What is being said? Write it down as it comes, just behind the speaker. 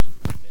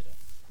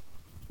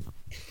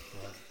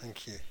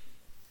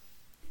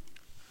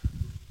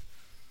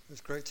It's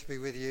great to be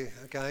with you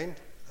again.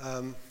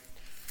 I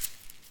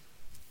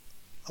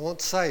want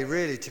to say,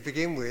 really, to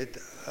begin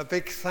with, a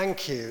big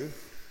thank you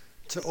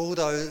to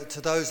those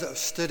that have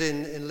stood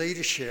in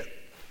leadership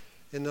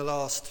in the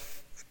last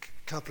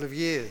couple of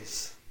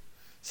years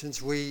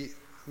since we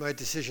made a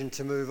decision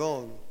to move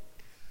on.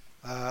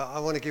 I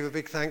want to give a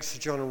big thanks to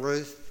John and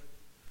Ruth.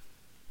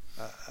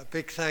 A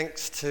big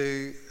thanks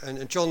to,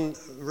 and John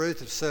and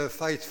Ruth have served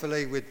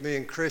faithfully with me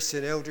and Chris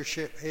in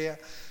eldership here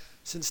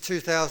since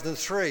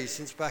 2003,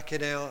 since back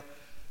in our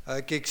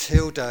Giggs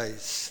Hill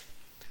days.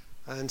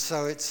 And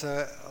so it's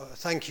a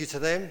thank you to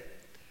them.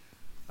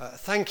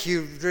 Thank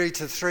you really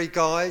to the three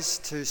guys,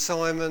 to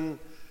Simon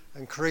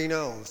and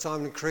Karina, or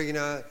Simon and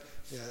Karina,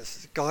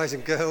 yes, guys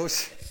and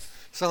girls,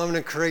 Simon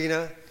and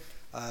Karina,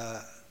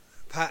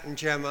 Pat and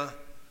Gemma,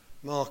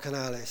 Mark and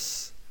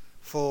Alice,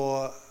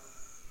 for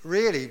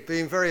really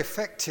being very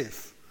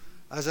effective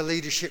as a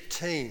leadership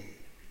team.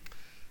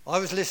 I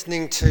was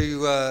listening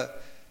to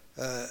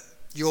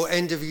your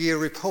end of year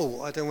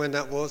report. I don't know when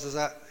that was. Was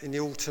that in the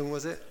autumn,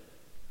 was it?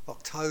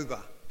 October,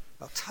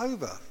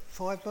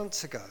 5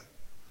 months ago.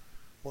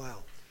 Wow.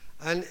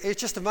 And it's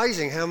just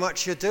amazing how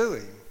much you're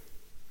doing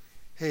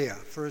here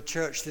for a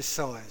church this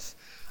size.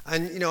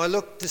 And, I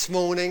looked this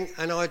morning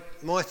and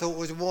my thought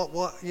was,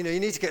 you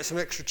need to get some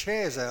extra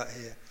chairs out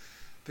here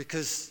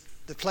because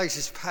the place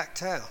is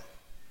packed out.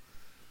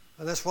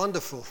 And that's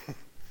wonderful.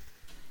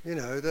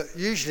 That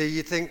usually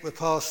you think the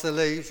pastor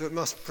leaves, but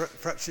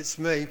perhaps it's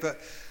me, but,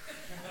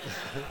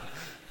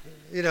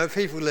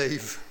 people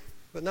leave,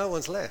 but no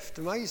one's left.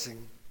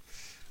 Amazing.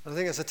 I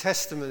think it's a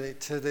testimony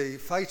to the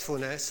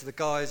faithfulness of the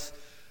guys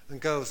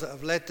and girls that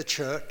have led the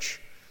church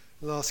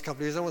the last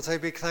couple of years. I want to say a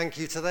big thank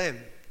you to them.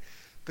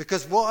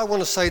 Because what I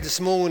want to say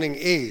this morning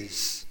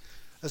is,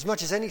 as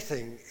much as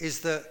anything, is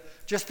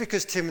that just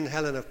because Tim and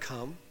Helen have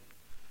come,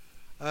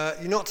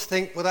 you're not to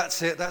think, well,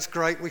 that's it, that's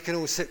great, we can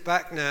all sit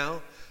back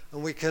now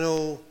and we can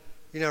all,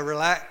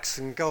 relax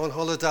and go on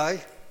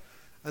holiday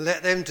and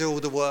let them do all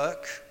the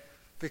work,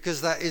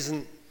 because that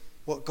isn't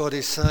what God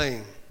is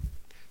saying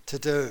to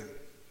do.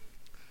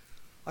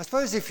 I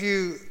suppose if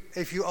you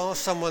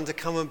ask someone to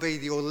come and be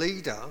your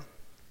leader,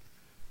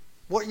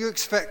 what you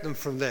expect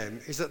from them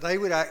is that they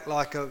would act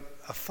like a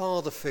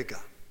father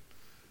figure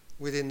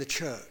within the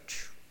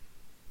church.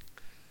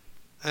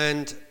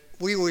 And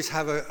we always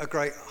have a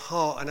great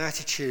heart and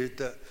attitude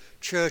that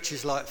church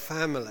is like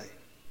family.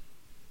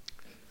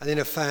 And in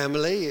a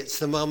family, it's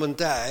the mum and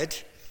dad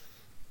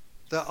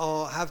that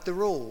have the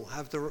rule,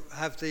 have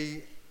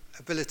the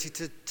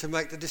ability to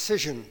make the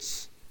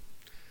decisions.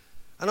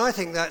 And I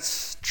think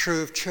that's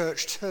true of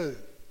church too.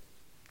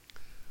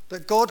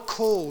 That God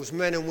calls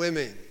men and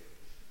women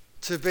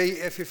to be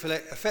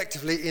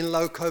effectively in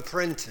loco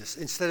parentis.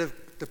 Instead of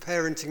the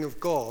parenting of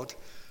God,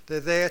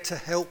 they're there to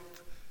help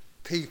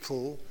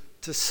people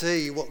to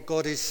see what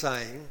God is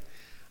saying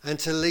and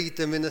to lead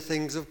them in the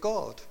things of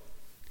God.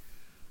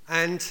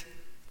 And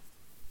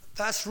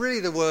that's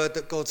really the word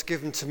that God's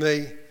given to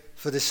me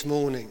for this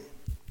morning.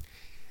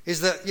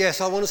 Is that, yes,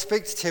 I want to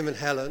speak to Tim and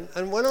Helen.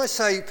 And when I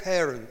say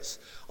parents,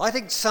 I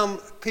think some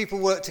people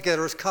work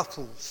together as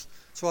couples.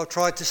 So I've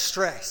tried to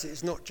stress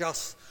it's not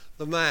just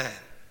the man,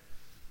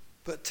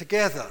 but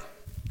together.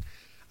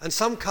 And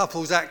some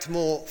couples act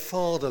more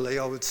fatherly,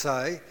 I would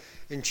say,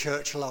 in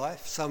church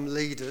life. Some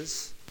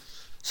leaders,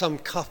 some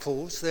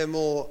couples, they're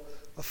more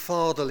a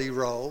fatherly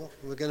role.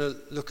 We're going to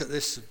look at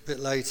this a bit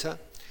later.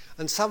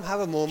 And some have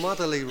a more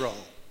motherly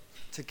role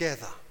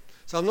together.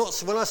 So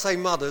when I say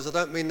mothers, I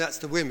don't mean that's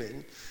the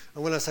women.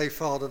 And when I say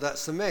father,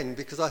 that's the men,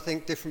 because I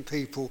think different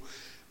people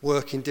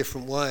work in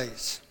different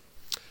ways.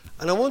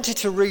 And I wanted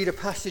to read a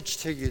passage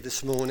to you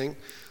this morning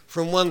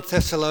from 1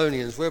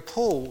 Thessalonians, where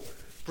Paul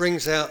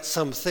brings out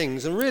some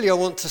things. And really I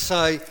want to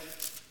say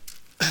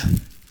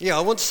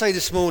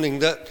this morning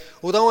that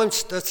although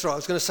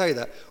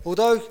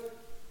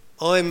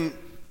I'm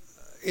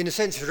in a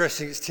sense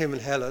addressing it to Tim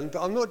and Helen,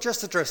 but I'm not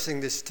just addressing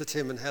this to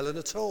Tim and Helen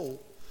at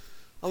all.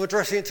 I'm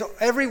addressing it to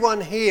everyone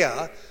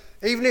here,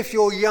 even if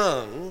you're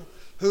young,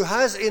 who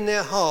has in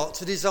their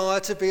heart a desire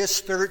to be a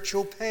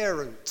spiritual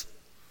parent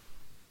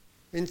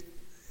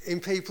in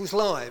people's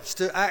lives,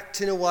 to act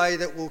in a way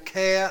that will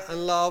care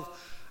and love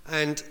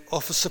and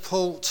offer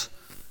support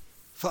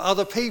for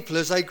other people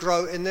as they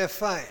grow in their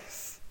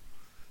faith.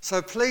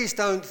 So please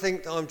don't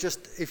think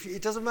that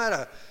it doesn't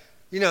matter.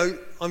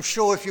 I'm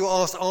sure if you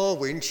asked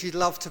Arwin, she'd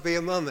love to be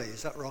a mummy,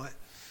 is that right?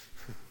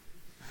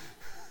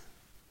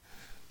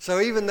 So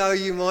even though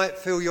you might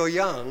feel you're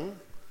young,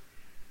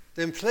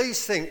 then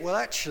please think, well,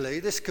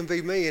 actually, this can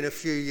be me in a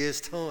few years'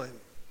 time.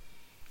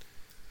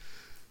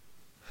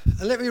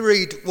 And let me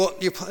read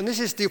and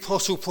this is the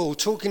Apostle Paul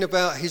talking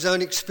about his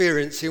own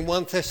experience in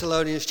 1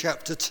 Thessalonians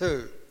chapter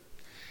 2.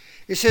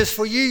 It says,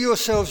 "For you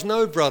yourselves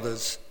know,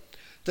 brothers,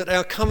 that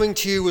our coming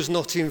to you was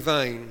not in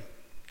vain.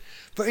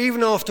 But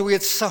even after we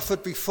had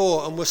suffered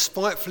before and were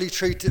spitefully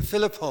treated at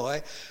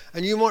Philippi,"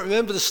 and you might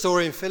remember the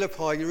story in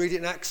Philippi, you read it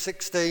in Acts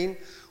 16,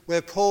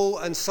 where Paul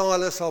and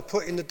Silas are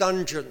put in the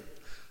dungeon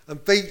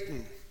and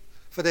beaten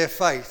for their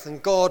faith,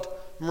 and God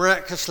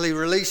miraculously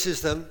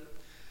releases them.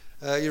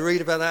 You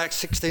read about Acts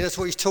 16, that's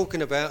what he's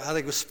talking about, how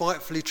they were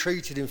spitefully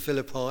treated in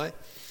Philippi.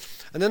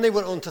 And then they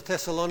went on to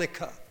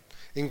Thessalonica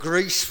in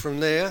Greece from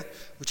there,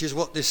 which is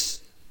what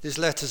this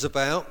letter's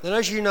about. And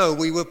as you know,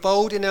 we were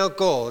bold in our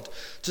God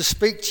to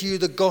speak to you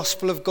the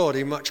gospel of God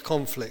in much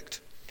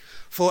conflict.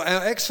 For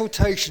our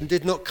exhortation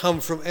did not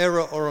come from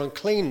error or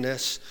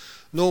uncleanness,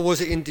 nor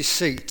was it in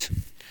deceit.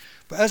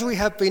 But as we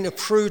have been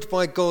approved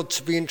by God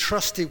to be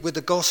entrusted with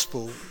the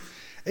gospel,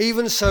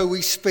 even so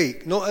we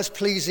speak, not as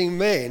pleasing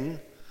men,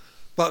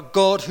 but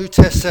God who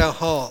tests our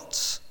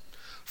hearts.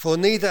 For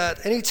neither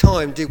at any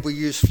time did we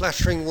use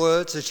flattering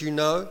words, as you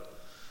know,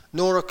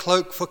 nor a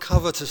cloak for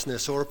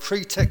covetousness or a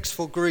pretext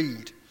for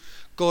greed.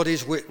 God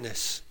is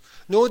witness.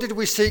 Nor did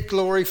we seek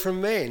glory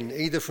from men,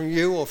 either from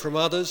you or from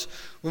others,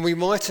 when we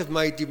might have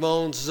made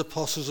demands as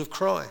apostles of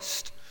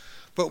Christ.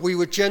 But we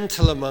were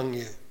gentle among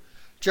you,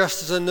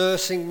 just as a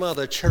nursing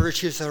mother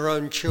cherishes her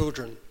own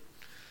children.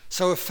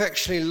 So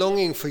affectionately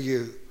longing for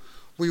you,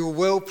 we were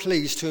well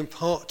pleased to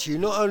impart to you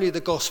not only the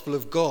gospel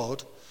of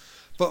God,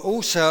 but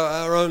also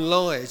our own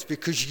lives,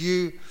 because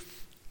you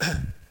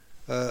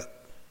had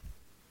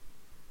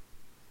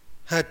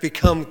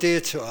become dear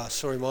to us.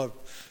 Sorry, my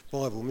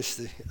Bible missed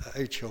the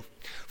H off.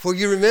 For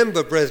you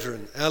remember,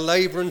 brethren, our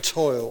labour and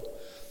toil,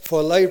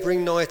 for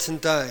labouring night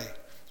and day,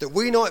 that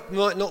we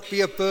might not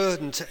be a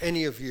burden to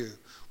any of you.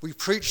 We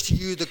preach to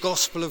you the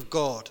gospel of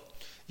God.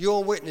 You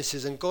are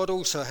witnesses, and God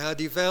also, how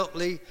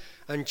devoutly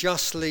and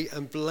justly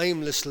and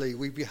blamelessly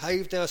we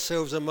behaved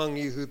ourselves among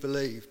you who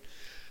believed.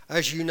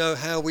 As you know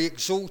how we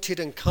exalted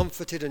and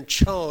comforted and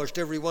charged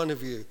every one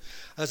of you,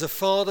 as a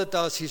father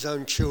does his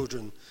own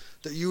children,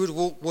 that you would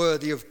walk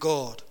worthy of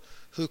God,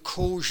 who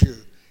calls you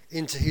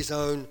into his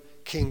own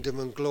kingdom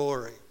and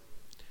glory.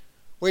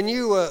 When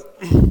you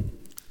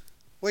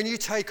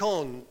take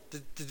on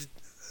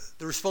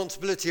the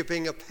responsibility of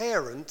being a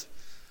parent,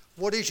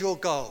 what is your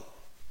goal?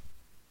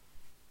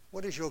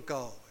 What is your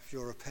goal if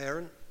you're a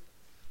parent?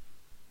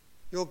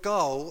 Your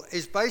goal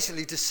is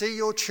basically to see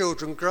your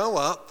children grow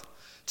up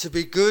to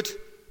be good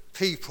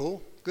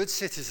people, good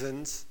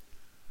citizens,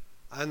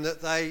 and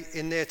that they,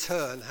 in their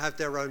turn, have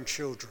their own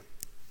children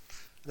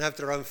and have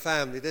their own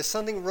family. There's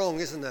something wrong,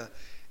 isn't there?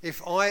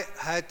 If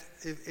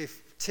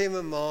Tim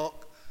and Mark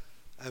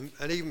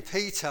and even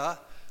Peter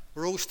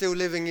were all still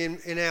living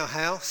in our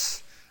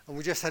house, and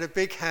we just had a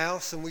big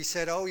house, and we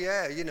said, oh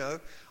yeah, you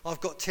know,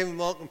 I've got Tim,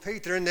 Mark and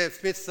Peter in their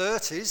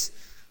mid-30s,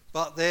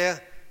 but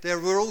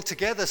we're all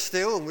together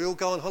still, and we all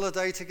go on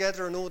holiday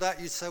together and all that,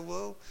 you'd say,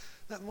 well,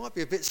 that might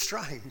be a bit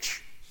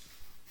strange.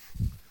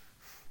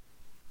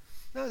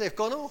 No, they've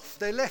gone off.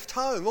 They left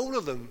home, all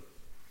of them.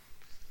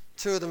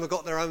 2 of them have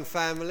got their own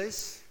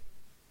families.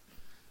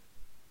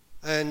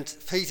 And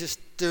Peter's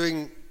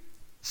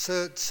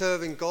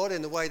serving God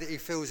in the way that he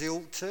feels he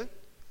ought to.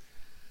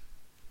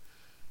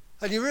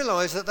 And you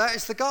realise that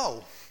is the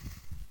goal.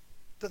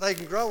 That they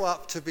can grow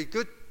up to be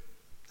good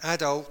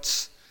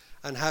adults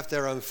and have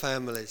their own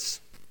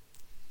families.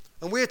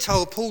 And we're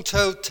told, Paul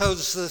tells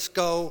us this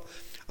goal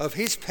of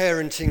his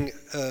parenting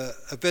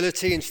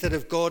ability instead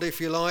of God,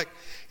 if you like,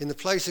 in the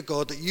place of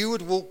God, that you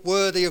would walk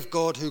worthy of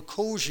God who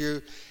calls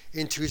you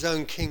into his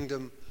own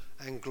kingdom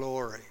and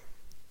glory.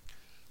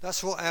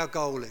 That's what our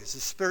goal is,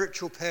 as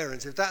spiritual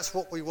parents. If that's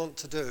what we want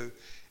to do,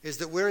 is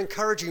that we're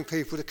encouraging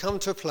people to come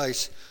to a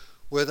place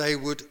where they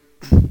would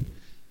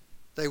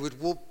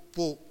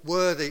walk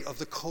worthy of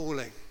the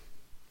calling,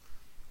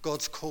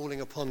 God's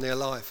calling upon their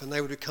life, and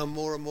they would become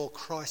more and more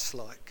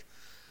Christ-like.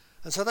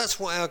 And so that's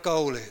what our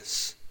goal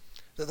is,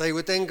 that they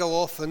would then go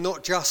off and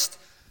not just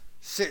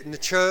sit in the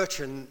church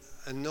and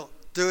not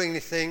do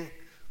anything,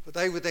 but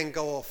they would then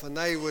go off and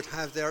they would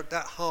have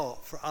that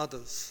heart for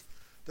others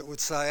that would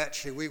say,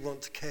 actually, we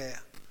want to care.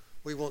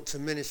 We want to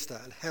minister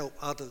and help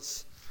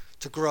others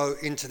to grow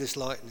into this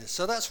likeness.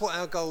 So that's what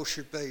our goal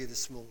should be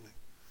this morning,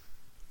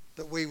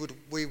 that we would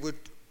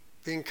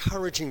be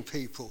encouraging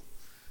people,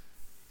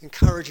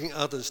 encouraging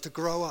others to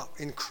grow up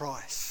in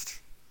Christ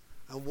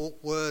and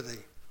walk worthy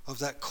of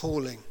that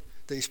calling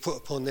that he's put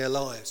upon their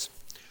lives.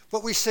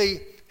 But we see,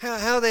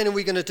 how then are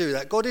we going to do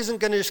that? God isn't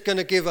just going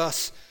to give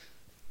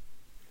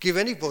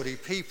anybody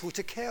people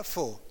to care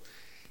for.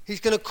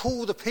 He's going to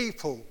call the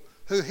people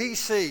who he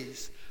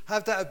sees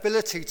have that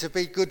ability to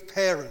be good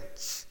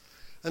parents.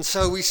 And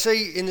so we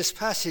see in this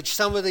passage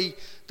some of the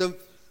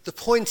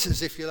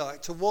pointers, if you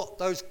like, to what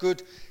those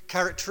good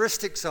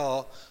characteristics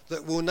are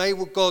that will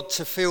enable God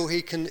to feel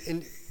he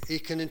can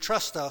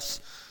entrust us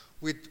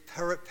with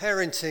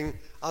parenting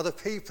other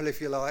people,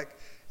 if you like,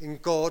 in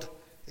God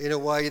in a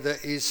way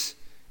that is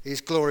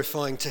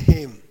glorifying to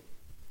him.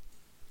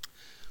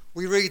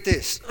 We read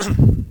this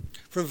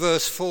from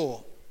verse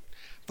 4.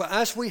 But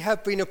as we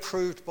have been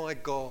approved by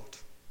God,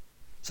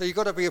 so you've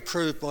got to be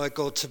approved by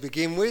God to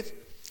begin with.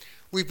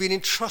 We've been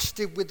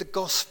entrusted with the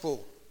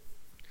gospel.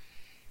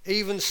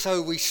 Even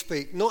so we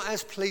speak, not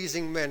as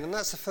pleasing men. And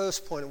that's the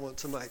first point I want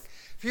to make.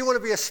 If you want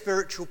to be a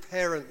spiritual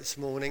parent this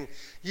morning,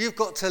 you've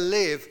got to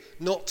live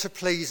not to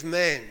please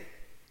men.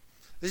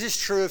 This is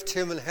true of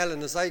Tim and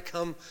Helen as they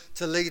come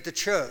to lead the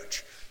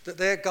church. that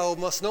their goal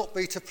must not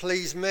be to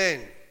please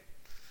men.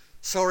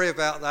 Sorry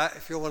about that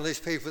if you're one of these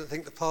people that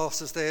think the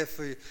pastor's there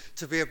for you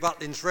to be a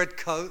Butlins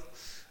redcoat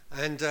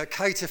and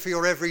cater for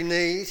your every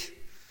need.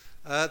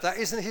 That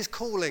isn't his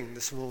calling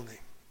this morning.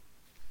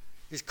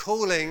 His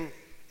calling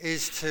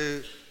is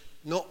to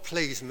not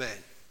please men,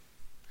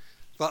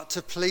 but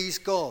to please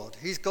God.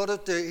 He's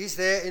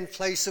there in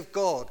place of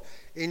God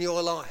in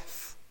your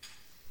life.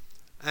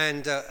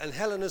 And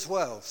Helen as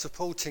well,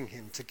 supporting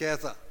him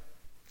together.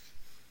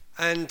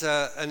 And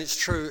it's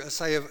true, I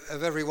say,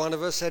 of every one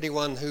of us,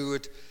 anyone who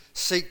would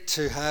seek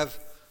to have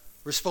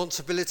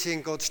responsibility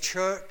in God's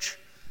church,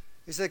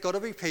 is there got to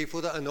be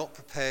people that are not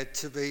prepared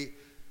to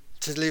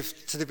live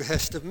to the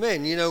behest of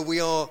men. You know,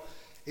 we are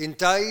in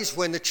days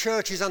when the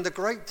church is under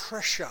great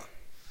pressure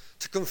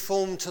to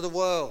conform to the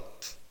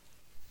world,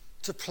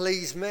 to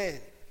please men.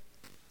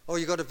 Oh,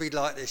 you've got to be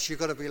like this, you've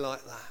got to be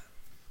like that.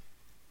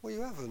 Well,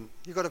 you haven't.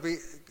 You've got to be,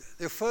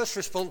 your first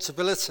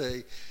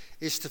responsibility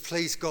is to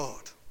please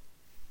God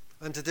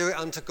and to do it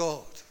unto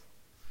God,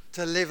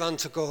 to live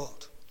unto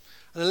God.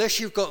 And unless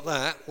you've got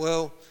that,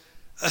 well,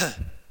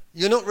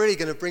 you're not really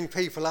going to bring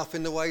people up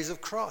in the ways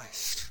of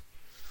Christ.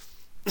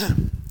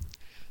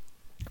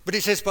 But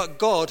it says, but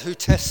God who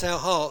tests our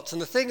hearts.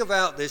 And the thing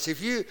about this,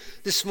 if you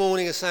this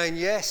morning are saying,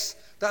 yes,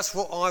 that's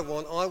what I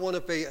want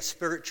to be a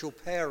spiritual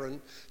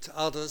parent to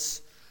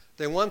others,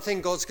 then one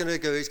thing God's going to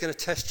do, he's going to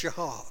test your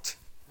heart.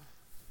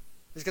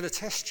 He's going to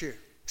test you.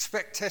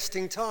 Expect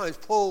testing times.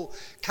 Paul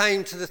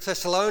came to the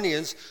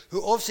Thessalonians,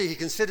 who obviously he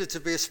considered to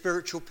be a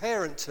spiritual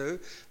parent to,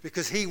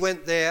 because he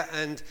went there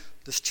and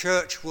this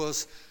church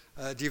was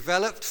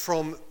developed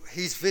from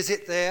his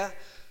visit there.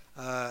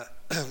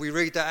 We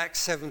read that Acts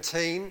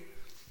 17.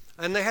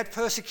 And they had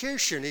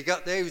persecution. He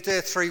got there, he was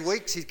there 3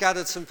 weeks, he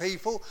gathered some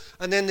people,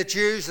 and then the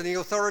Jews and the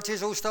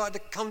authorities all started to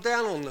come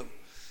down on them.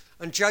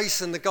 And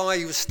Jason, the guy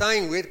he was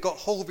staying with, got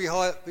hauled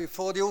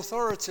before the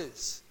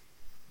authorities.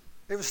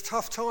 It was a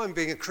tough time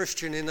being a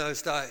Christian in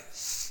those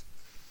days.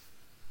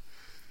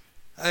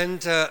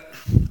 And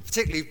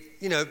particularly,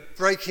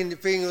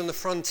 being on the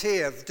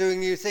frontier, doing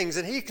new things.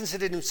 And he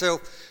considered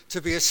himself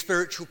to be a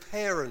spiritual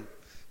parent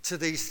to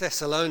these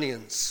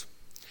Thessalonians.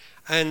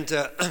 And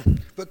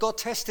but God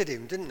tested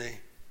him, didn't he?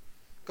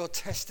 God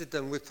tested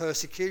them with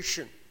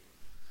persecution.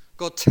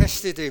 God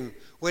tested him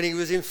when he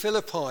was in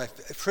Philippi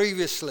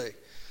previously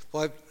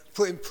by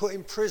put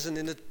in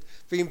prison,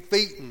 being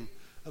beaten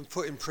and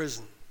put in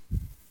prison.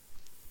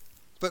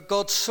 But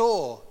God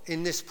saw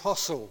in this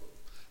apostle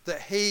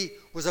that he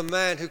was a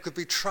man who could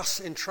be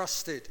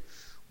entrusted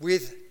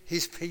with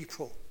his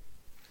people.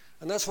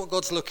 And that's what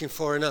God's looking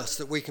for in us,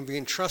 that we can be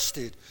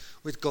entrusted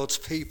with God's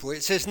people.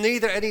 It says,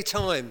 neither any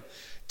time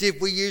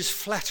did we use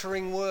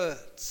flattering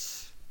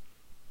words.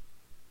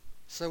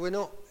 So we're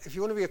not, if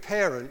you want to be a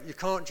parent, you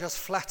can't just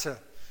flatter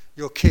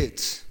your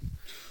kids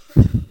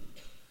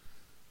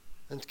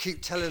and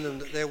keep telling them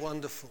that they're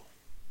wonderful.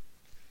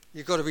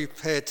 You've got to be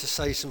prepared to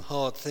say some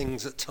hard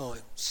things at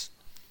times.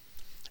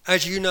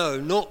 As you know,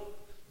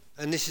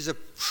 and this is a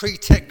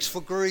pretext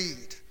for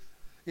greed.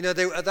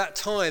 At that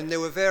time there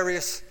were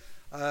various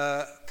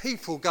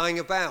people going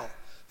about,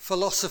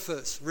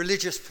 philosophers,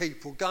 religious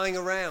people going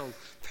around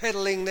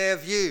peddling their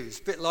views,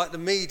 a bit like the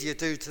media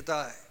do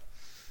today.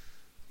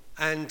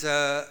 And,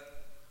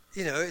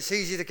 it's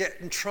easy to get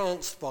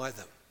entranced by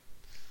them.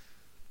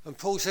 And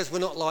Paul says we're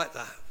not like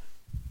that.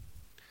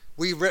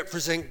 We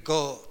represent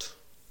God.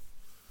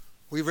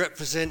 We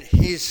represent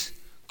his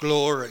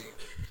glory.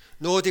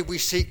 Nor did we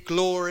seek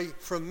glory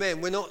from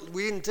men. We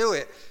didn't do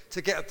it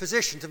to get a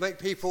position, to make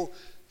people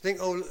think,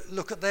 oh,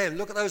 look at them.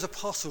 Look at those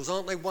apostles.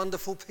 Aren't they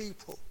wonderful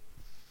people?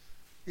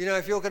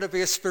 If you're going to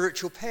be a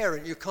spiritual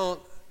parent, you can't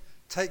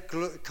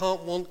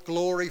want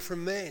glory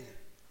from men.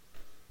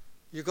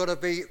 You've got to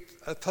be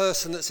a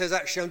person that says,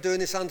 actually, I'm doing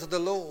this unto the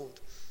Lord.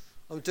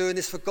 I'm doing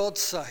this for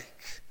God's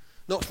sake,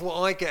 not for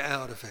what I get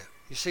out of it.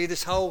 You see,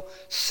 this whole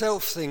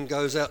self thing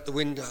goes out the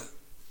window.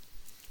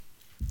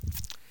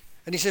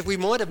 And he said, we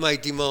might have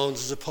made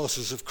demands as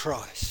apostles of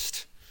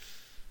Christ.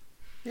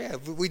 Yeah,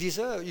 but we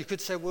deserve. You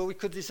could say, well, we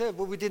could deserve.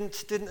 Well, we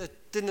didn't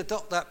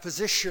adopt that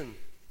position.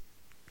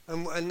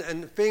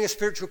 And being a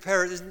spiritual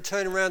parent isn't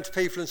turning around to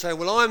people and saying,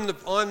 well, I'm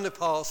the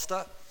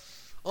pastor,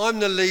 I'm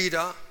the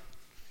leader,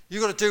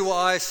 you've got to do what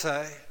I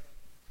say.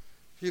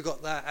 If you've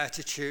got that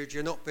attitude,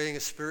 you're not being a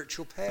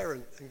spiritual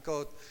parent. And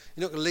God,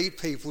 you're not going to lead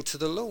people to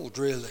the Lord,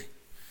 really.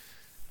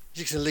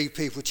 You're going to lead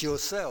people to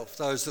yourself,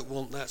 those that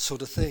want that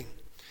sort of thing.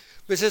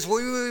 But it says,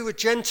 we were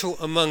gentle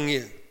among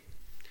you,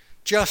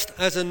 just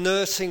as a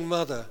nursing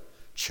mother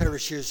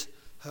cherishes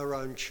her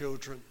own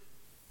children.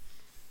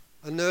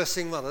 A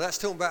nursing mother. That's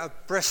talking about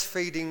a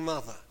breastfeeding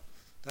mother.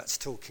 That's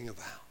talking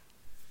about.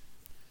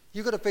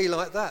 You've got to be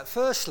like that.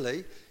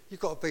 Firstly,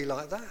 you've got to be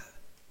like that.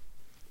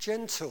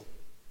 Gentle.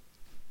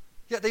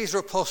 Yet these are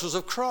apostles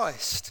of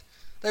Christ.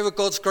 They were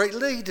God's great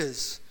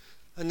leaders.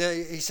 And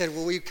he said,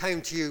 well, we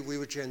came to you, we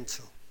were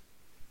gentle.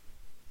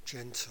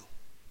 Gentle.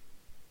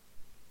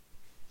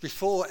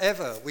 Before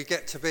ever we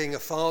get to being a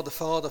father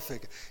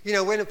figure.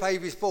 When a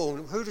baby's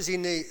born, who does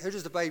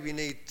the baby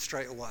need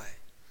straight away?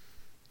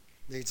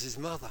 needs his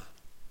mother.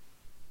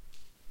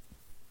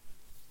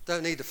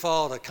 Don't need the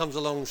father comes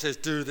along and says,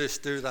 do this,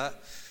 do that.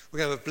 We're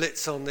going to have a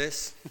blitz on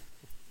this.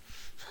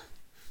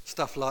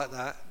 Stuff like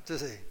that,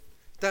 does he?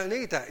 Don't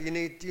need that. You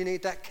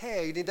need that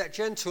care. You need that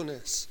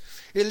gentleness.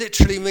 It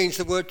literally means,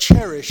 the word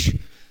cherish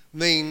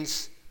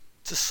means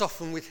to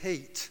soften with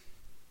heat.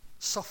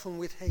 Soften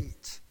with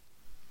heat.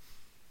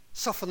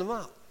 Soften them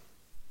up.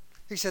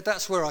 He said,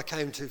 that's where I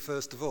came to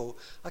first of all.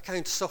 I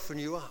came to soften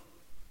you up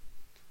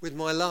with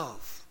my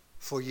love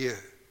for you.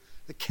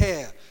 The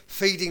care,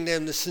 feeding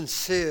them the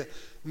sincere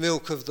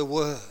milk of the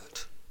word.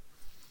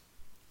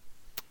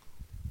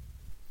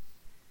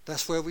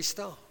 That's where we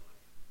start.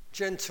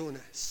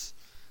 Gentleness.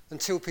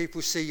 Until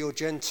people see you're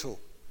gentle,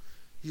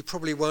 you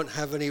probably won't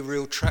have any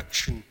real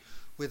traction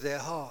with their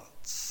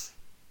hearts.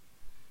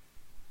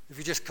 If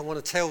you just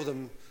want to tell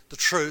them the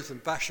truth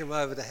and bash them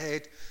over the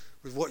head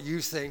with what you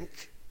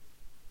think,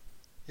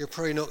 you're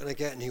probably not going to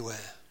get anywhere.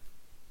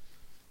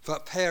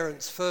 But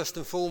parents, first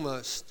and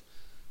foremost,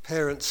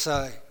 parents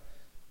say,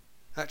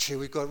 actually,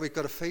 we've got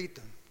to feed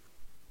them.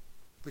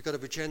 We've got to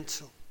be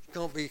gentle. You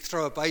can't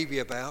throw a baby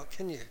about,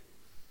 can you?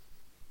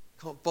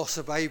 Can't boss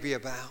a baby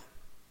about.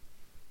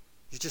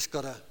 You just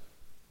got to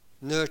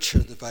nurture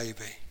the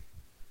baby.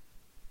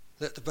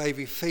 Let the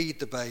baby feed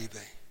the baby.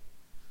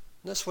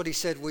 And that's what he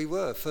said we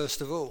were,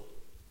 first of all.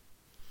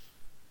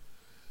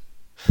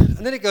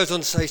 And then it goes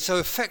on to say, so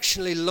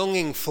affectionately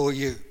longing for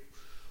you,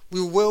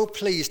 we were well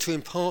pleased to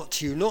impart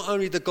to you not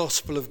only the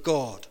gospel of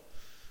God,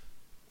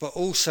 but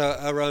also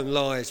our own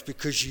lives,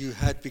 because you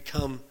had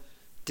become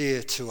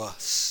dear to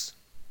us.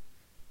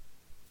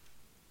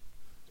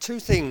 Two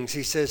things,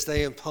 he says,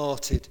 they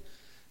imparted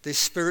this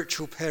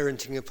spiritual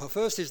parenting.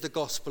 First is the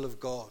gospel of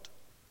God.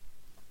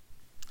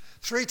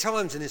 3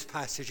 times in this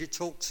passage it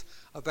talks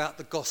about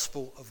the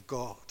gospel of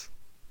God.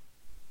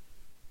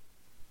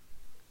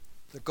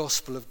 The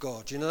gospel of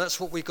God. You know, that's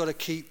what we've got to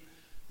keep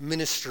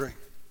ministering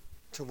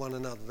to one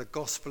another. The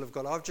gospel of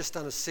God. I've just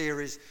done a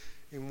series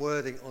in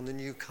Worthing on the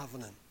new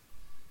covenant,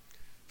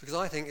 because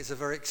I think it's a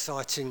very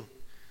exciting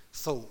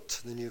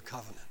thought, the new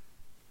covenant.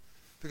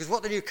 Because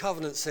what the new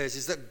covenant says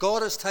is that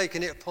God has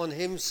taken it upon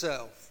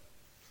himself.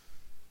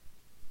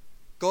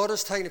 God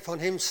has taken it upon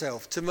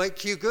himself to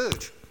make you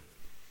good.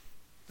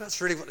 That's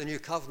really what the new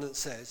covenant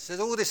says. It says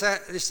all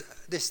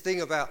this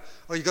thing about,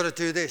 oh, you've got to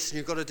do this and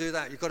you've got to do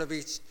that. You've got to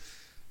be...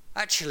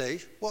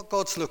 Actually, what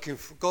God's looking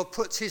for, God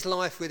puts his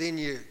life within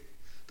you.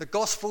 The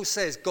gospel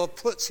says God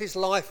puts his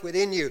life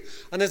within you.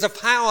 And there's a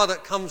power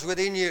that comes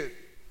within you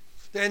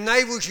that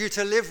enables you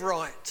to live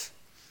right.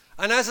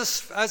 And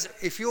as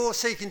if you're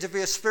seeking to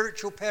be a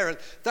spiritual parent,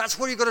 that's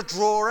what you've got to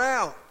draw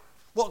out.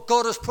 What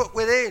God has put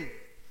within.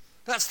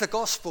 That's the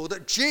gospel,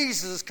 that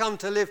Jesus has come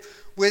to live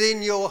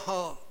within your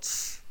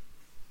hearts.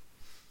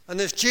 And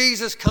as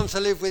Jesus comes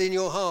to live within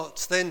your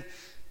hearts, then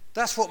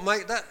that's what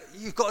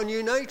you've got a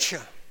new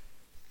nature.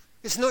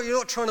 You're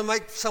not trying to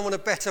make someone a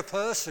better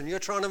person. You're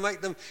trying to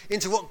make them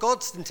into what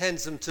God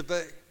intends them to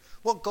be,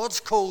 what God's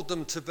called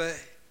them to be.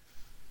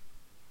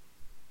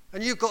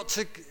 And you've got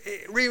to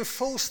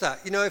reinforce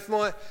that. You know, if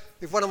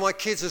one of my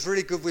kids was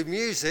really good with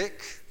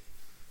music,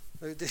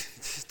 it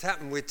just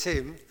happened with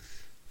Tim,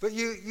 but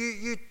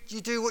you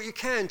do what you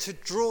can to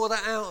draw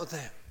that out of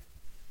them,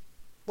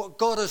 what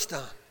God has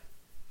done.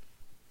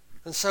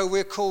 And so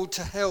we're called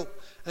to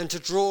help and to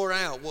draw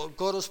out what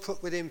God has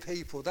put within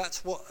people.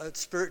 That's what a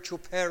spiritual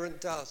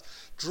parent does.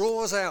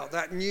 Draws out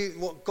that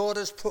what God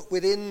has put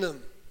within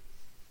them,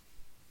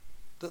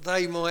 that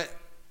they might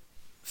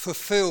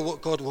fulfill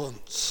what God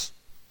wants.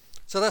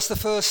 So that's the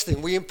first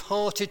thing. We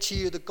imparted to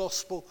you the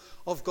gospel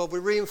of God. We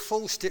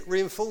reinforced it.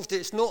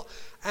 It's not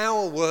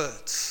our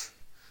words.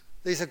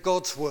 These are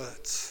God's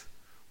words.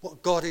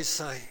 What God is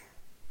saying.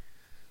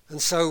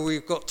 And so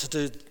we've got to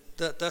do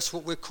that. That's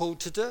what we're called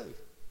to do.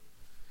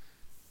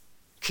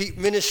 Keep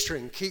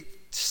ministering. Keep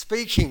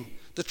speaking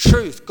the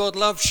truth. God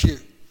loves you.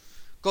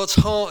 God's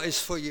heart is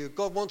for you.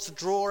 God wants to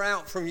draw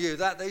out from you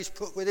that he's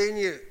put within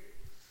you.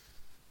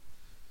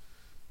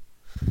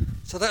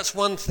 So that's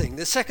one thing.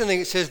 The second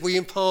thing, it says, we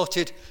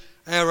imparted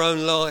our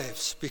own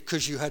lives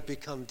because you had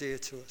become dear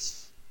to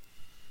us.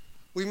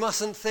 We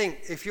mustn't think,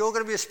 if you're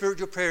going to be a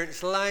spiritual parent,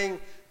 it's laying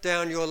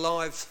down your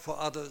lives for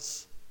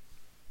others.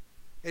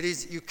 It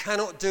is, you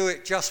cannot do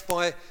it just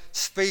by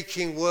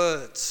speaking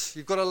words.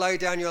 You've got to lay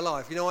down your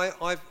life. You know,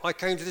 I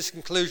came to this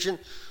conclusion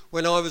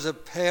when I was a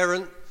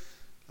parent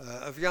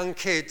of young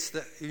kids,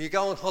 that when you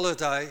go on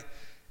holiday,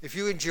 if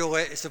you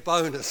enjoy it, it's a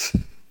bonus.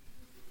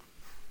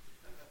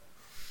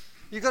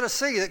 You've got to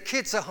see that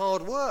kids are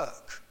hard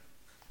work.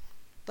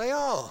 They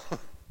are.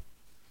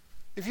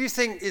 If you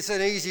think it's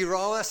an easy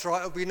role, that's right,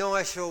 it'll be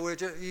nice, or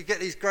you get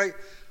these great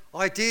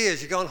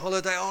ideas. You go on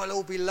holiday, oh, it'll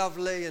all be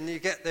lovely, and you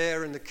get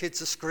there and the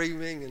kids are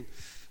screaming and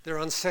they're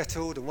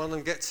unsettled and one of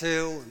them gets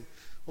ill and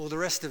all the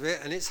rest of it,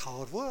 and it's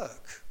hard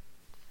work.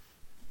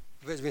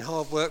 I bet it's been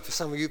hard work for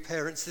some of you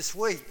parents this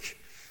week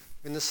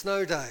in the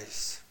snow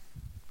days.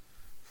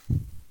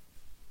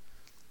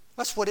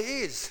 That's what it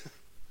is.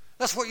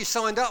 That's what you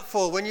signed up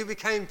for when you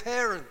became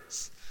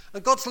parents.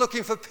 And God's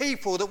looking for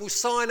people that will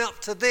sign up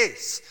to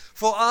this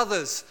for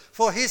others,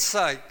 for his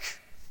sake.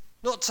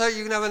 Not so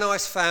you can have a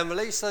nice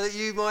family, so that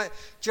you might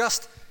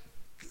just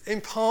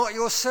impart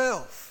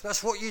yourself.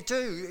 That's what you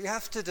do. You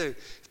have to do. You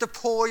have to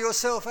pour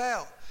yourself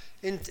out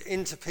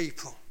into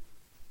people.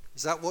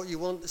 Is that what you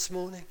want this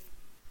morning?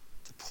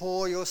 To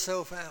pour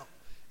yourself out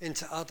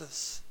into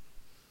others?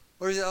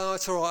 Or is it, oh,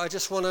 it's all right, I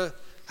just want to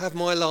have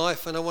my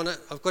life and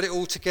I've got it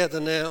all together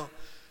now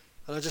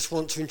and I just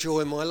want to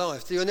enjoy my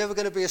life. You're never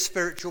going to be a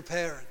spiritual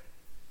parent.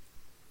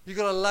 You've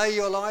got to lay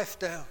your life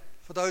down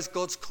for those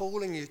God's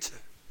calling you to.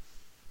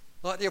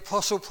 Like the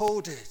Apostle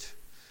Paul did.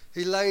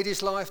 He laid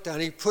his life down.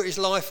 He put his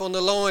life on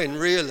the line,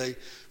 really,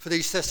 for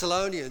these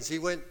Thessalonians. He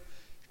went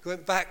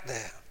back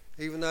there.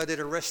 Even though they'd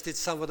arrested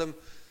some of them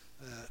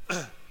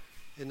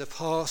in the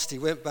past, he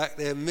went back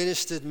there,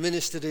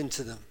 ministered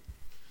into them.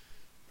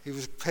 He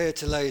was prepared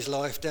to lay his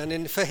life down.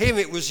 And for him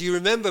it was, you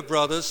remember,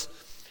 brothers,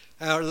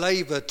 our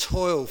labour,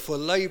 toil, for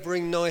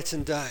labouring night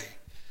and day,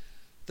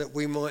 that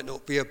we might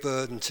not be a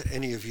burden to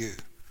any of you.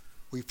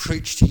 We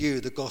preach to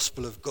you the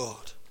gospel of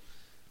God.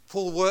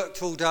 Paul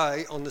worked all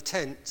day on the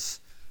tents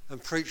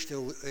and preached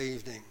all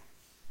evening.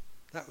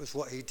 That was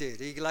what he did.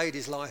 He laid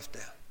his life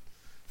down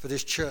for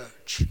this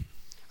church.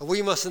 And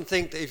we mustn't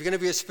think that if you're going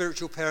to be a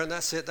spiritual parent,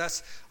 that's it.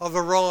 I've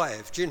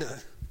arrived, you know.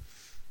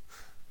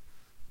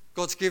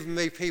 God's given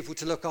me people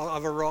to look,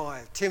 I've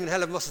arrived. Tim and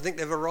Helen mustn't think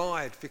they've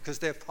arrived because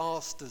they're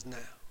pastors now.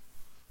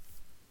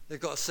 They've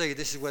got to see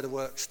this is where the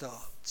work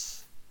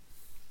starts.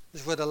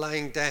 This is where the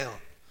laying down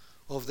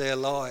of their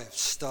lives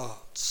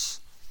starts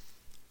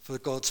for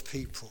God's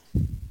people.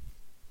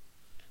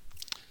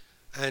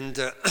 And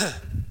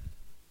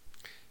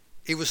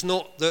it was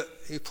not that,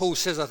 Paul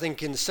says, I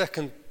think in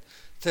 2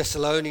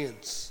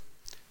 Thessalonians,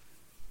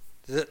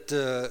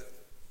 that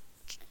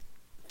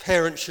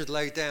parents should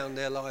lay down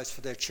their lives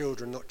for their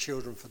children, not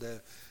children for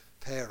their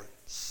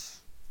parents.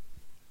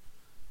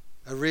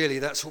 And really,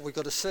 that's what we've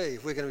got to see.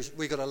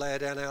 We've got to lay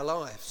down our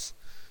lives.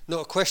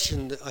 Not a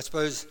question that I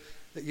suppose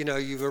that, you know,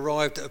 you've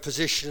arrived at a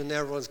position and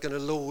everyone's going to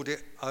lord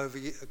it over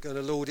you, going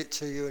to lord it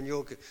to you, and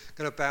you're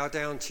going to bow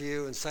down to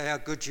you and say how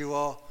good you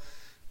are.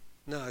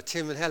 No,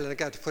 Tim and Helen are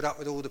going to put up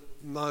with all the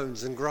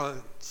moans and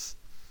groans.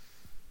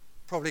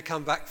 Probably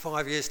come back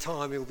 5 years'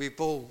 time, he'll be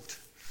bald.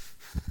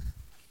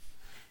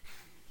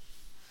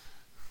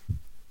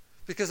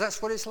 Because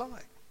that's what it's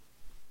like.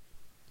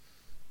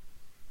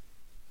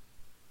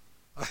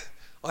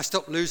 I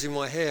stopped losing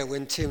my hair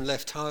when Tim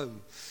left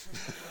home.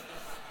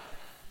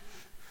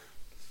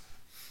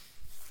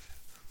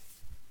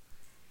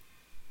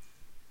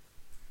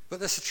 But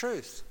that's the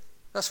truth.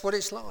 That's what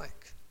it's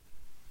like.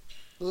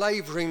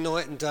 Labouring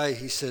night and day,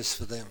 he says,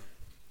 for them.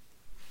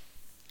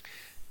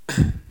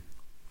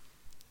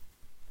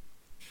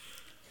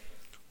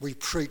 We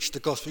preach the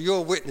gospel.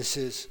 You're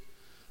witnesses,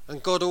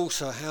 and God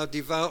also, how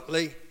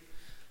devoutly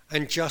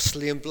and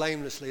justly and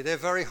blamelessly. They're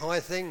very high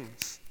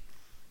things.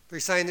 But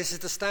he's saying this is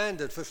the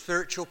standard for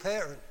spiritual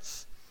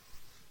parents.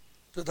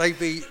 That they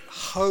be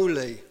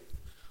holy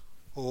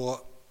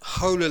or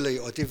holily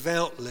or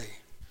devoutly,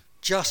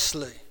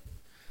 justly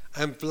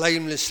and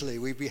blamelessly.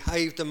 We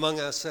behaved among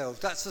ourselves.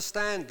 That's the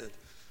standard.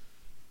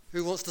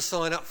 Who wants to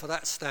sign up for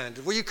that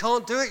standard? Well, you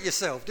can't do it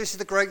yourself. This is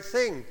the great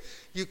thing.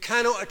 You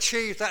cannot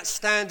achieve that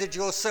standard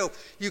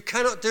yourself. You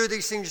cannot do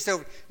these things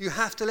yourself. You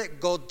have to let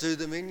God do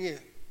them in you.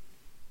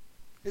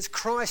 It's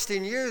Christ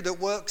in you that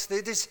works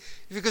this,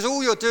 because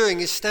all you're doing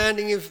is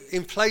standing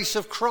in place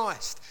of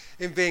Christ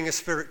in being a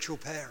spiritual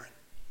parent.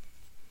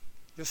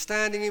 You're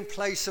standing in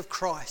place of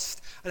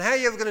Christ. And how are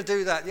you ever going to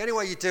do that? The only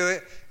way you do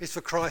it is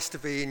for Christ to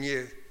be in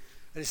you.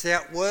 And it's the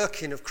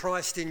outworking of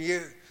Christ in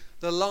you.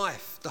 The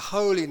life, the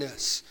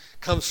holiness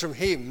comes from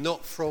him,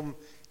 not from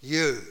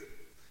you.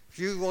 If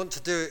you want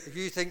to do it, if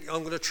you think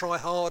I'm going to try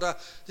harder,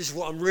 this is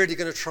what I'm really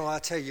going to try, I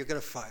tell you, you're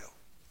going to fail.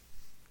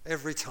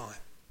 Every time.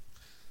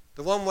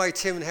 The one way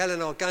Tim and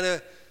Helen are going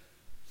to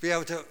be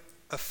able to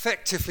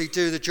effectively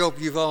do the job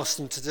you've asked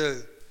them to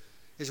do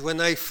is when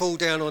they fall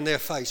down on their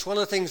face. One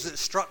of the things that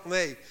struck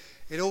me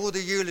in all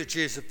the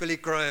eulogies of Billy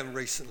Graham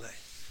recently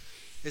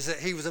is that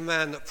he was a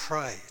man that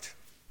prayed.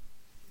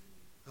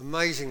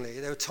 Amazingly,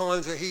 there were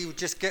times where he would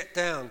just get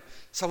down.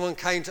 Someone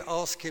came to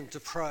ask him to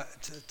pray,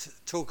 to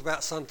talk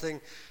about something,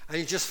 and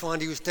you just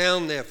find he was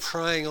down there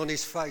praying on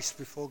his face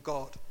before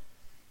God.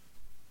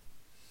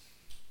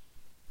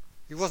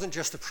 He wasn't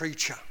just a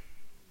preacher.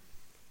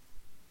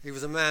 He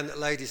was a man that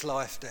laid his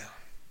life down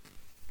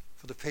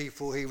for the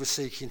people he was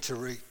seeking to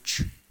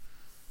reach.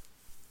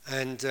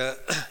 And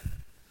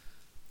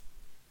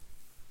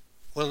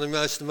one of the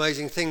most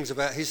amazing things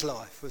about his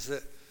life was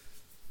that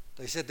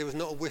they said there was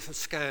not a whiff of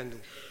scandal,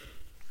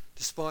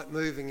 despite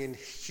moving in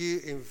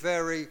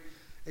very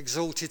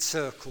exalted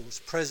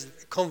circles,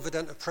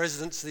 confident of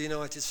presidents of the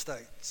United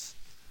States.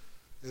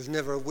 There was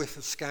never a whiff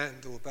of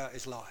scandal about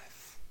his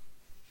life.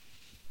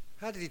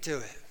 How did he do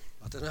it?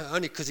 I don't know.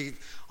 Only because he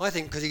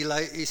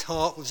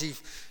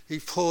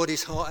poured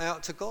his heart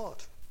out to God.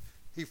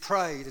 He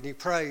prayed and he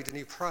prayed and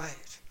he prayed.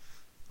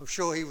 I'm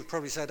sure he would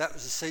probably say that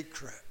was the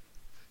secret.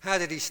 How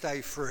did he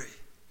stay free?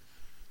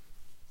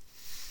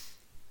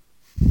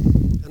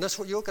 And that's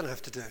what you're going to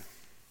have to do.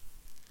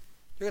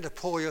 You're going to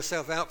pour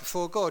yourself out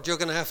before God. You're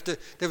going to have to,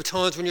 there were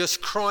times when you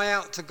just cry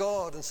out to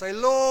God and say,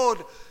 Lord,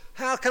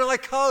 how can I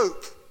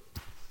cope?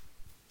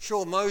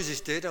 Sure,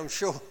 Moses did. I'm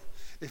sure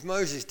if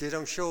Moses did,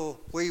 I'm sure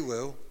we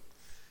will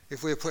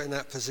if we're put in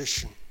that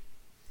position.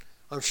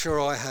 I'm sure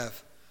I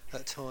have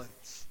at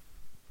times,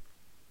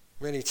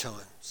 many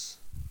times.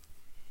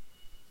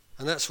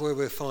 And that's where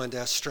we'll find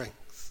our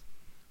strength.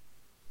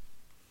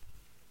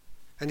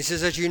 And he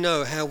says, as you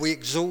know, how we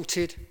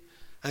exalted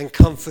and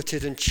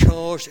comforted and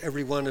charged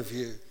every one of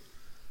you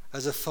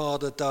as a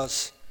father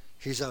does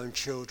his own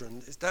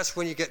children. That's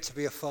when you get to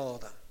be a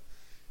father.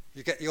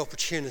 You get the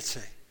opportunity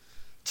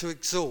to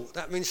exalt.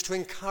 That means to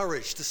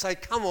encourage, to say,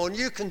 come on,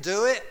 you can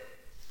do it.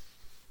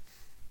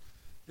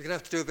 You're going to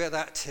have to do a bit of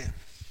that, Tim.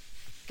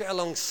 Get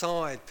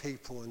alongside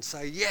people and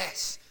say,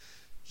 yes,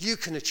 you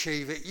can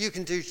achieve it. You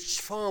can do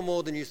far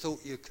more than you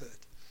thought you could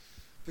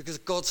because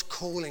God's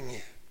calling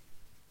you.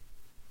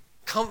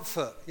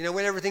 Comfort,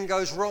 when everything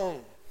goes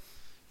wrong.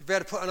 You'd be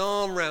able to put an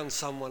arm around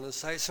someone and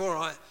say, it's all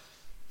right.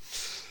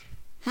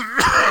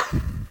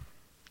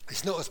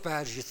 It's not as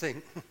bad as you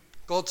think.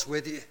 God's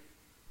with you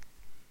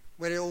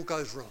when it all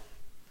goes wrong.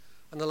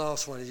 And the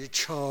last one is you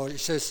charge. It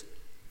says,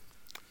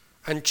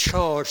 and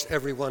charged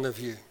every one of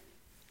you.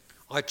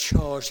 I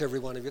charged every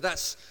one of you.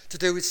 That's to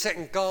do with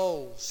setting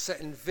goals,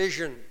 setting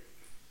vision,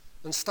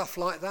 and stuff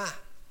like that.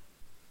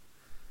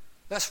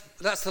 That's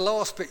the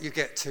last bit you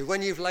get to.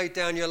 When you've laid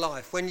down your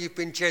life, when you've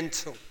been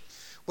gentle,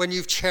 when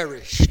you've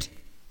cherished,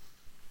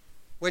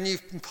 when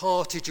you've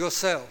imparted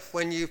yourself,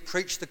 when you've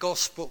preached the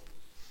gospel,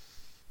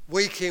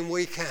 week in,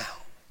 week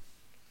out,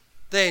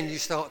 then you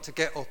start to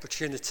get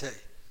opportunity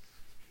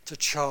to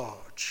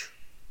charge,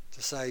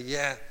 to say,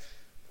 yeah,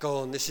 go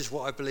on, this is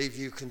what I believe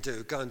you can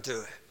do. Go and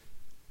do it.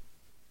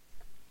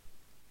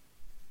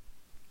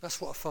 That's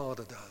what a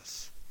father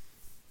does.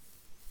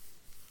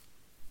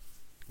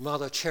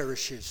 Mother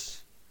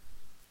cherishes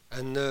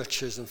and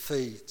nurtures and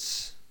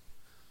feeds.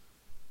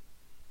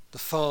 The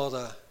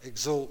father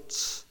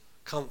exalts,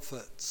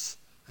 comforts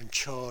and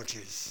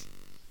charges.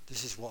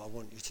 This is what I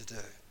want you to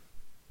do.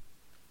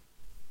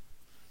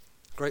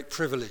 Great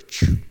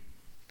privilege,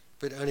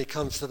 but it only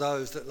comes to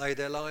those that lay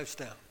their lives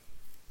down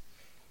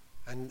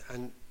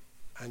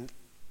and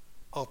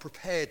are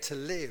prepared to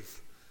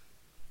live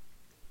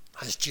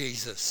as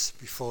Jesus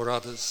before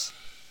others.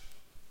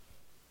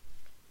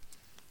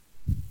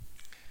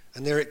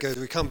 And there it goes.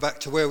 We come back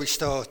to where we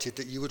started,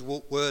 that you would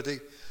walk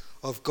worthy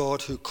of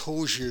God who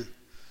calls you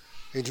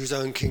into his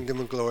own kingdom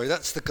and glory.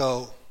 That's the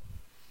goal.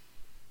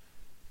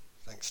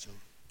 Thanks, John.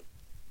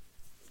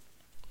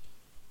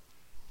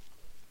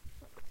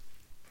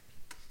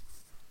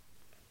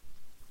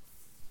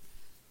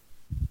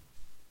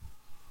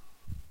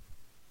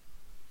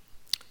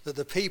 That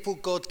the people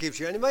God gives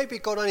you, and maybe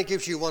God only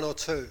gives you one or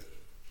two.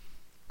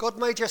 God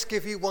may just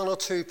give you one or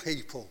two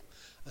people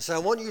and say, I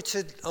want you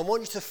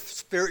to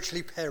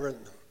spiritually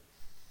parent them.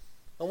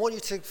 I want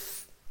you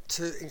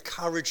to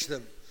encourage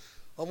them.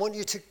 I want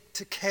you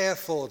to care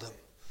for them.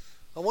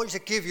 I want you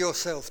to give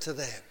yourself to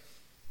them.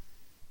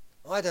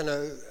 I don't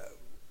know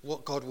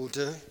what God will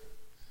do.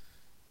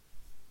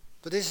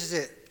 But this is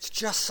it. It's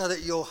just so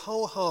that your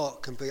whole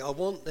heart can be, I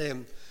want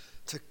them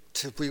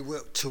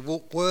to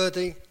walk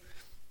worthy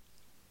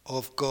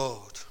of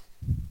God,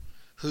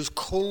 who's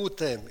called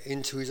them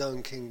into his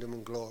own kingdom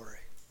and glory.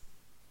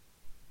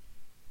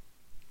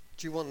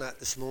 Do you want that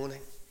this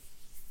morning?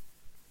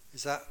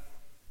 Is that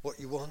what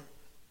you want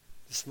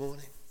this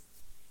morning?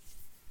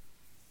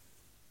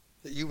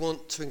 That you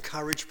want to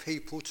encourage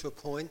people to a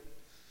point?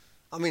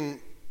 I mean,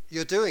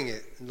 you're doing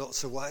it in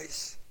lots of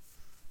ways.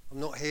 I'm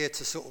not here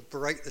to sort of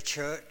berate the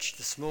church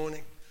this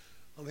morning.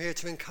 I'm here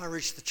to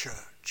encourage the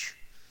church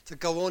to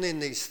go on in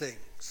these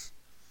things.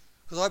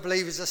 Because I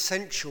believe it's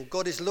essential.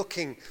 God is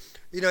looking.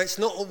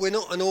 We're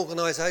not an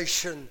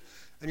organisation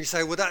and you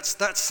say, well, that's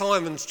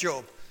Simon's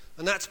job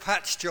and that's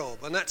Pat's job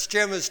and that's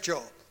Gemma's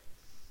job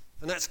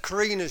and that's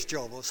Karina's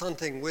job or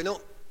something. We're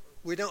not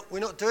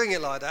doing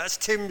it like that. That's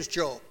Tim's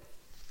job.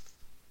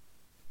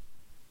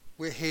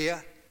 We're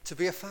here to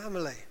be a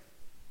family.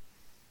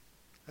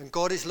 And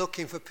God is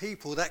looking for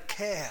people that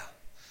care,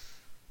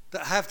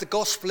 that have the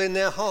gospel in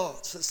their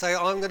hearts, that say,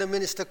 I'm going to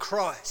minister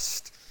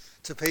Christ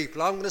to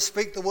people. I'm going to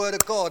speak the word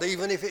of God,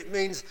 even if it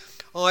means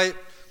I'm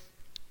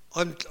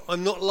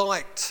not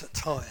liked at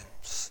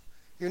times.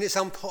 Even if it's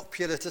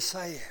unpopular to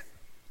say it.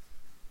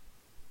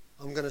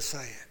 I'm going to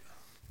say it.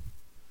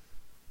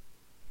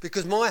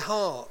 Because my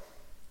heart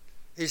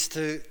is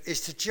to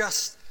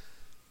just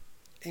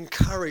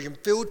encourage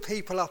and build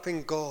people up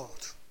in God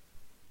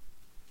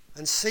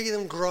and see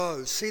them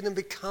grow, see them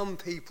become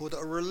people that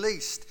are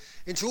released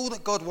into all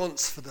that God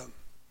wants for them.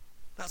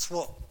 That's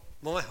what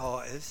my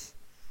heart is,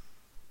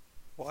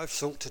 what I've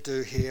sought to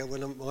do here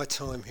when I'm my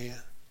time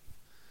here.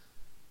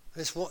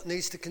 And it's what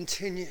needs to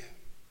continue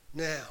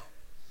now.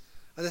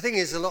 And the thing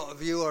is, a lot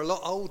of you are a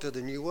lot older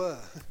than you were.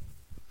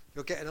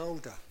 You're getting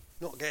older.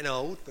 Not getting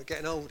old, but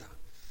getting older.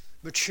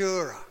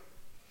 Maturer.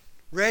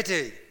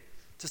 Ready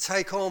to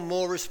take on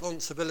more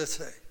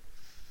responsibility.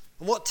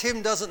 And what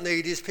Tim doesn't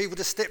need is people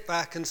to step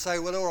back and say,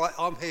 well, all right,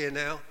 I'm here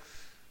now.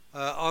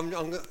 I'm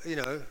going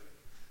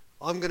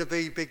to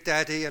be Big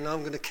Daddy and I'm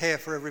going to care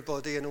for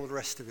everybody and all the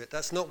rest of it.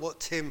 That's not what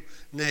Tim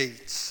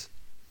needs.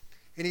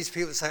 He needs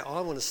people to say,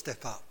 I want to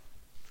step up.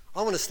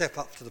 I want to step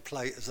up to the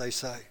plate, as they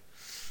say.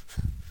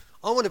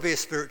 I want to be a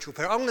spiritual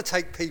parent. I'm going to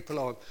take people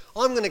on.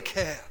 I'm going to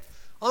care.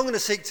 I'm going to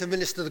seek to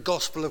minister the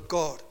gospel of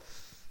God.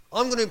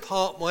 I'm going to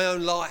impart my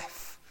own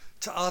life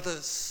to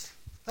others.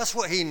 That's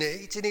what he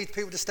needs. He needs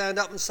people to stand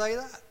up and say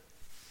that.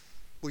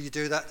 Will you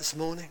do that this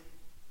morning?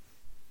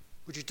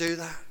 Would you do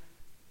that?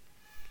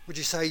 Would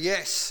you say,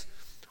 yes,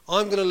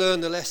 I'm going to learn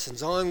the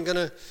lessons. I'm going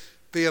to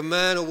be a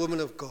man or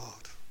woman of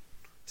God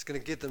who's going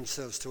to give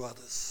themselves to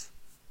others.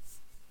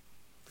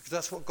 Because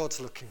that's what God's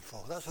looking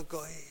for. That's what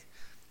God...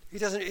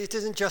 It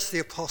isn't just the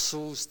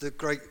apostles, the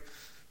great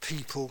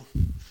people,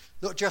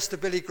 not just the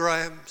Billy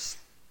Grahams.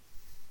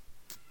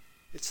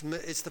 It's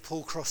the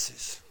Paul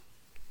Crosses.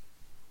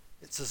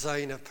 It's the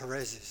Zayna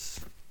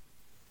Perez's.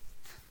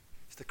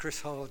 It's the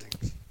Chris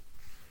Hardings.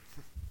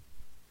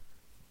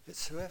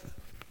 It's whoever.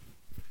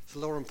 It's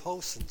Lauren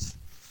Paulson's.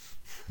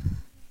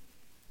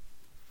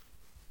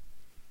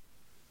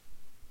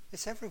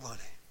 It's everybody.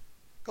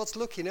 God's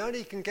looking, only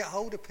he can get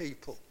hold of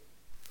people.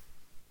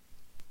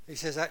 He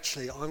says,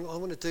 actually, I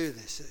want to do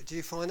this. Do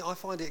you find it? I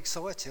find it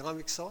exciting. I'm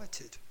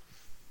excited.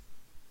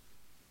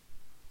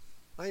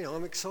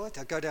 I'm excited.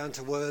 I go down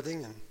to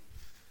Worthing and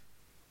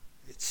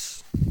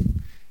it's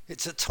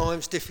at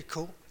times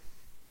difficult,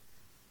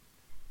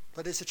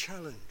 but it's a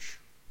challenge.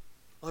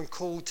 I'm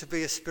called to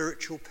be a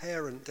spiritual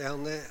parent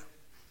down there.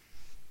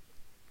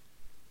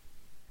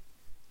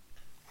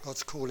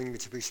 God's calling me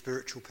to be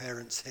spiritual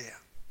parents here.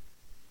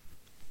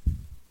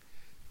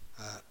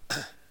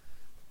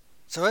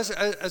 So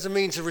as a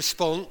means of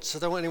response, I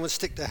don't want anyone to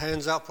stick their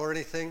hands up or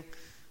anything.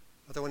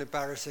 I don't want to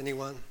embarrass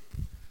anyone.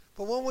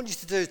 But what I want you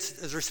to do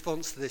as a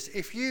response to this,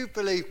 if you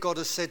believe God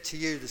has said to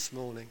you this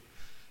morning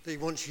that he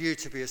wants you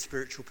to be a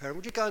spiritual parent,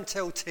 would you go and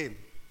tell Tim?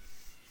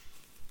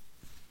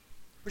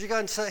 Would you go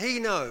and say, he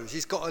knows,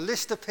 he's got a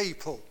list of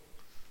people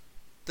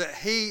that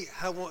he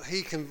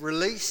can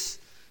release,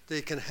 that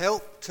he can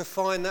help to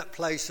find that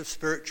place of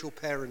spiritual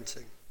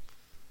parenting.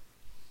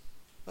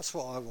 That's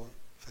what I want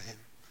for him.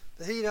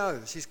 That he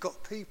knows he's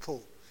got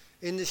people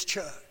in this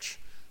church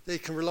that he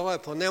can rely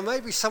upon. Now,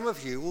 maybe some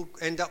of you will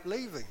end up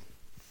leaving.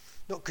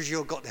 Not because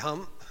you've got the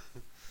hump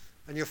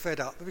and you're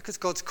fed up, but because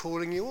God's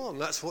calling you on.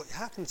 That's what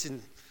happens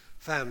in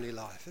family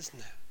life, isn't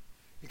it?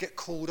 You get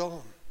called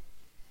on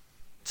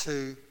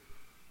to...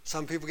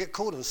 Some people get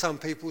called on, some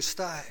people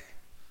stay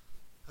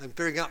and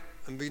bring up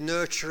and be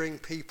nurturing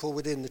people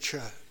within the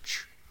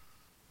church.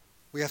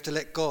 We have to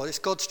let God, it's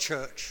God's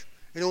church.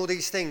 In all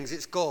these things,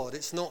 it's God,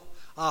 it's not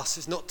us,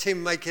 it's not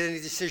Tim making any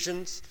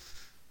decisions,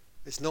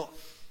 it's not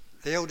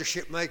the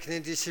eldership making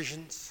any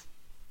decisions.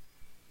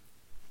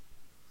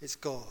 It's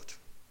God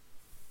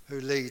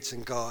who leads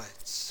and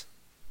guides.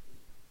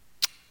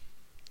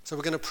 So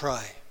we're going to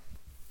pray.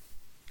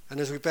 And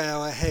as we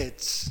bow our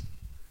heads,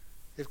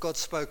 if God's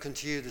spoken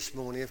to you this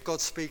morning, if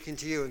God's speaking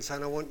to you and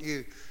saying, I want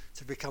you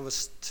to become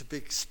to be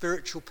a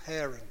spiritual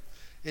parent,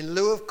 in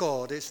lieu of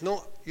God,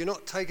 you're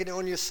not taking it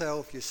on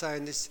yourself. You're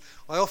saying this,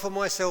 I offer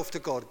myself to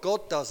God.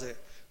 God does it.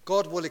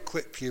 God will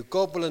equip you.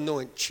 God will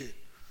anoint you.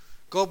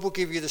 God will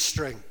give you the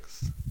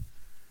strength.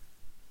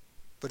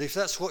 But if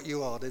that's what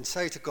you are, then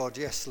say to God,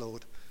 yes,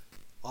 Lord,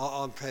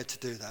 I'm prepared to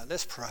do that.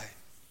 Let's pray.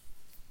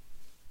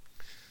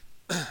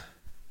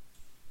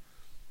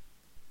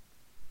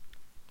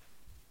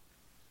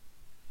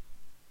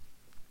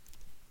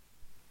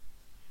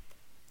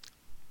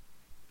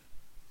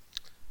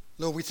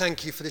 Lord, we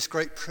thank you for this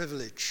great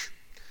privilege.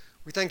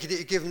 We thank you that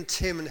you've given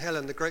Tim and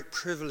Helen the great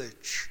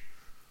privilege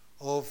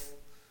of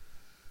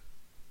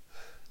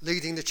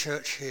leading the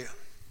church here.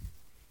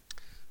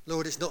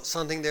 Lord, it's not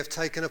something they've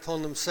taken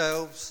upon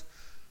themselves.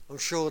 I'm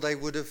sure they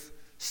would have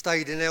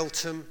stayed in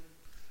Eltham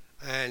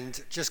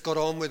and just got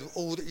on with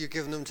all that you've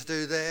given them to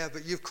do there,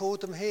 but you've called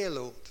them here,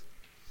 Lord.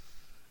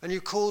 And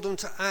you've called them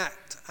to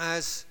act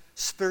as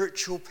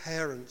spiritual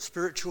parents,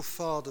 spiritual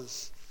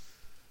fathers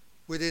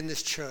within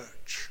this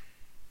church.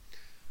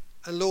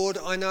 And Lord,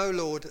 I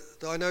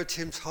know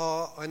Tim's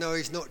heart. I know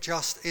he's not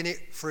just in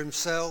it for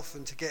himself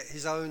and to get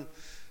his own,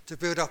 to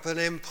build up an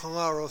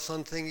empire or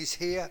something. He's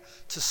here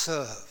to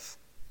serve.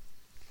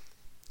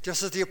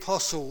 Just as the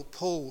Apostle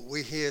Paul,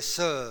 we hear,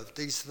 served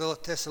the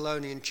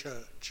Thessalonian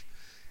church,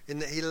 in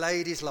that he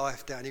laid his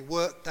life down. He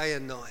worked day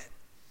and night,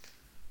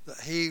 that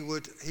he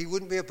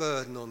wouldn't be a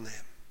burden on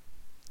them.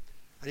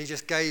 And he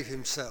just gave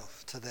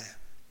himself to them.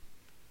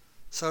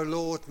 So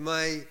Lord,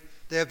 may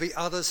there be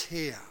others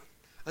here.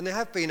 And there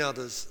have been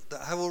others that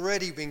have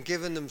already been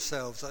given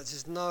themselves. This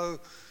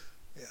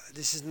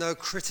is no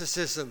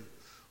criticism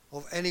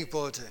of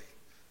anybody,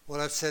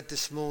 what I've said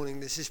this morning.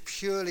 This is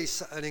purely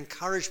an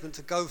encouragement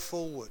to go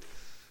forward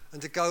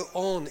and to go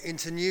on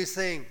into new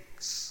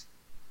things.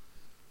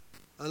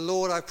 And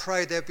Lord, I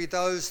pray there be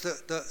those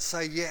that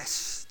say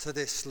yes to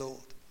this,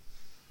 Lord,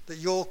 that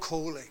you're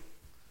calling,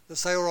 that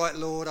say, all right,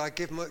 Lord, I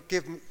give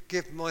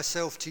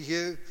myself to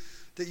you.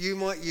 that you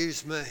might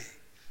use me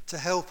to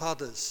help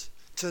others,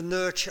 to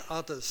nurture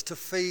others, to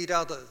feed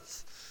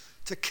others,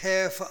 to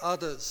care for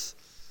others,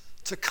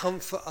 to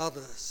comfort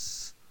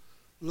others.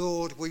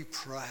 Lord, we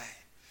pray,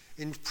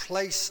 in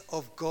place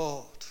of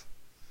God,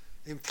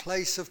 in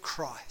place of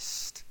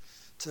Christ,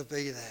 to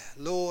be there.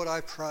 Lord,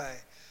 I pray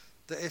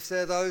that if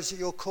there are those that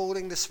you're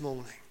calling this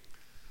morning,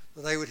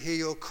 that they would hear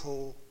your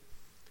call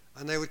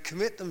and they would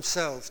commit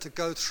themselves to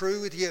go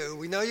through with you.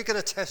 We know you're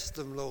going to test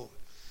them, Lord.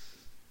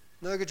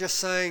 No good just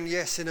saying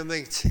yes in a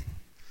meeting.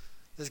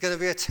 There's going to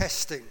be a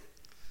testing.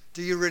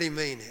 Do you really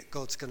mean it?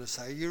 God's going to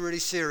say. Are you really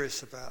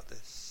serious about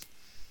this?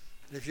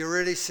 And if you're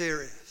really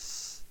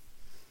serious,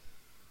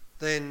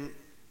 then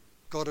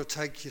God will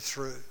take you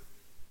through.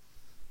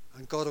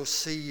 And God will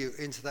see you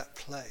into that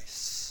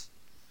place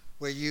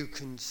where you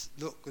can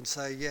look and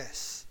say,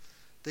 yes,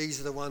 these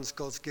are the ones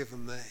God's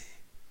given me.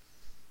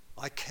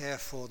 I care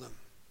for them.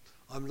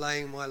 I'm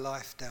laying my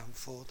life down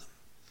for them.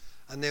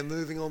 And they're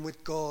moving on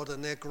with God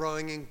and they're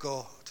growing in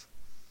God.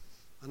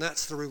 And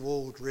that's the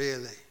reward,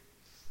 really,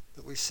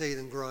 that we see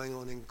them growing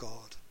on in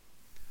God.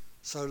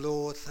 So,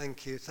 Lord,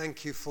 thank you.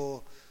 Thank you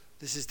for,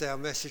 this is our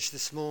message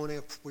this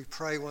morning. We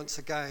pray once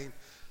again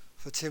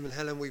for Tim and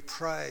Helen. We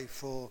pray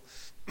for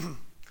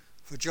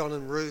John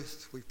and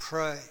Ruth. We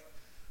pray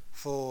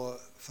for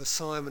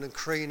Simon and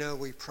Krina.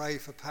 We pray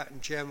for Pat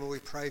and Gemma. We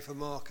pray for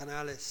Mark and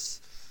Alice.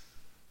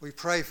 We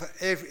pray for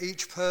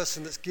each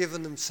person that's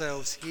given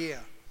themselves here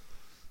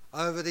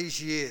over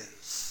these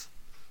years.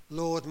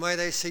 Lord, may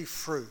they see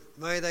fruit.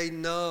 May they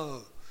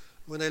know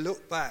when they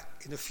look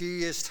back in a few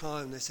years'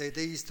 time, they say,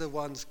 these are the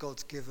ones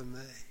God's given me.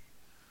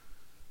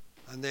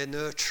 And they're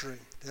nurturing.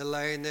 They're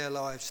laying their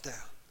lives down.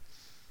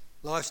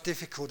 Life's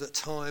difficult at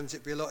times.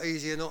 It'd be a lot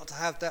easier not to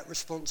have that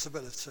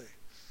responsibility.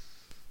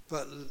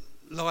 But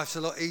life's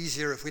a lot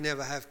easier if we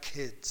never have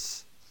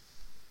kids.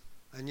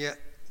 And yet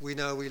we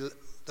know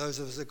those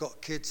of us that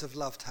got kids have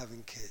loved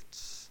having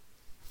kids.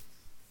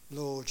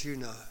 Lord, you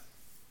know.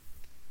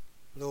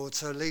 Lord,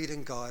 so lead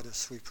and guide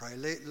us, we pray.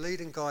 Lead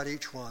and guide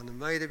each one. And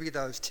may there be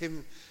those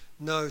Tim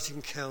knows he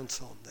can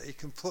count on, that he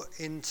can put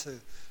into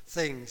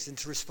things,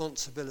 into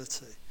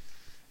responsibility,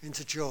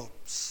 into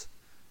jobs,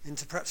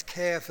 into perhaps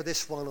care for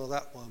this one or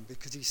that one,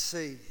 because he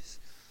sees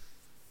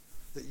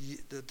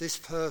that this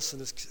person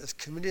has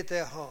committed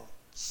their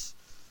hearts,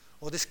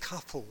 or this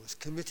couple has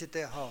committed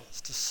their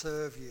hearts to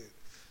serve you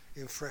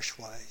in fresh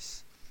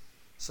ways.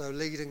 So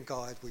lead and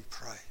guide, we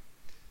pray.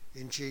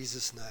 In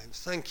Jesus' name.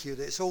 Thank you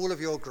that it's all of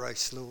your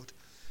grace, Lord.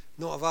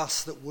 Not of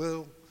us that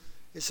will.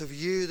 It's of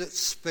you that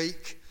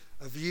speak,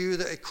 of you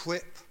that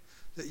equip,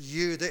 that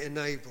you that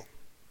enable.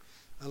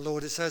 And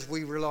Lord, it's as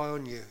we rely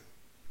on you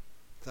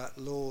that,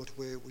 Lord,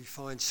 we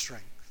find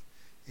strength.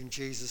 In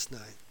Jesus'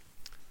 name.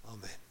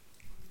 Amen.